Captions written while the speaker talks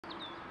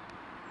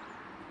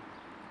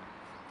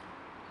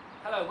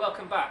Hello,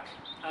 welcome back.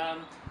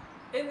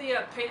 In the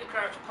Peter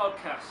Crouch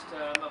podcast,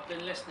 I've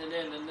been listening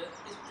in and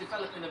it's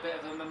developing a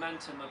bit of a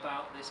momentum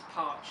about this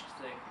Parched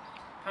thing.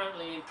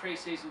 Apparently in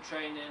pre-season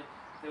training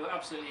they were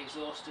absolutely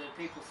exhausted,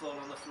 people fall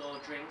on the floor,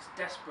 drinks,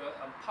 desperate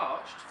and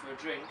parched for a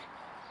drink.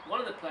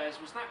 One of the players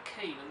was that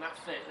keen and that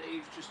fit that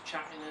he was just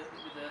chatting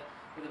with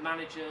the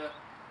manager,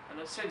 and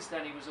since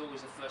then he was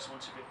always the first one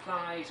to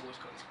reply. He's always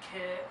got his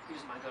kit, he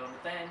doesn't mind going on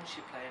the bench,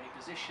 he'll play any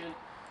position.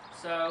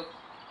 So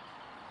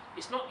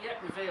it's not yet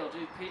revealed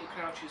who Peter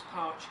Crouch's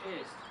Parch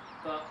is,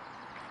 but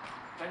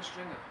Ben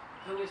Stringer,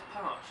 who is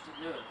Parched at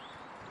Newent?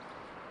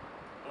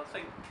 Well, I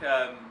think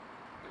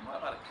we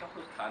might have had a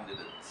couple of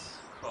candidates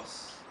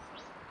across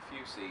a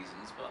few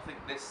seasons, but I think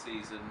this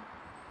season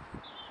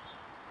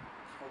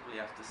probably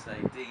have to say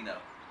Dino.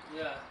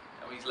 Yeah.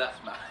 Oh, he's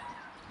left now,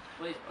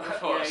 Well,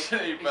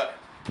 unfortunately, but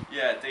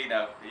yeah,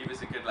 Dino, he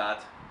was a good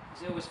lad.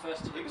 He's always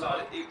first to He was,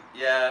 reply.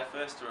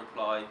 first to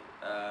reply.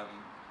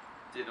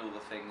 Did all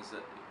the things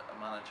that a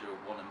manager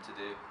would want him to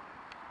do.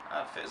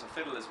 And fit as a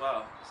fiddle as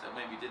well, so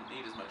maybe he didn't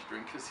need as much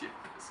drink as the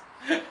others.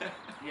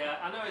 Yeah,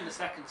 I know in the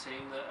second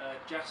team that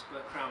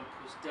Jasper Cramp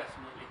was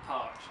definitely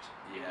parched.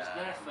 He was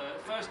there for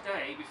first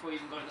day before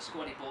he even got in the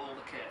squad. He bought all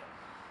the kit,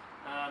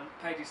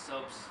 paid his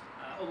subs,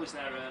 always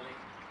there early.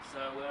 So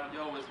you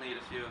always need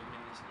a few of them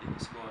in your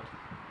squad.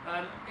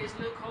 Is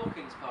Luke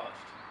Hawkins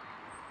parched?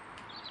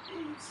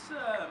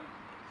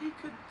 He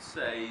could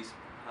say he's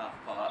half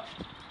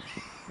parched.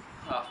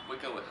 We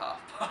go with half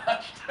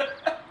parched.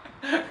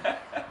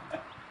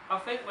 I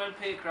think when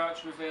Peter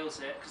Crouch reveals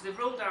it, because they've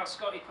ruled out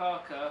Scotty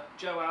Parker,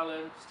 Joe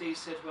Allen, Steve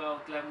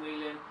Sidwell, Glenn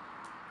Whelan.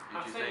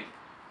 Who do you think?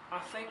 I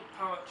think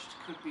Parched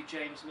could be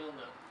James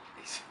Milner.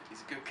 He's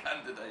a good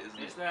candidate, isn't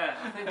he? Is there?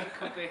 I think it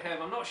could be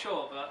him. I'm not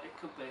sure, but it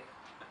could be.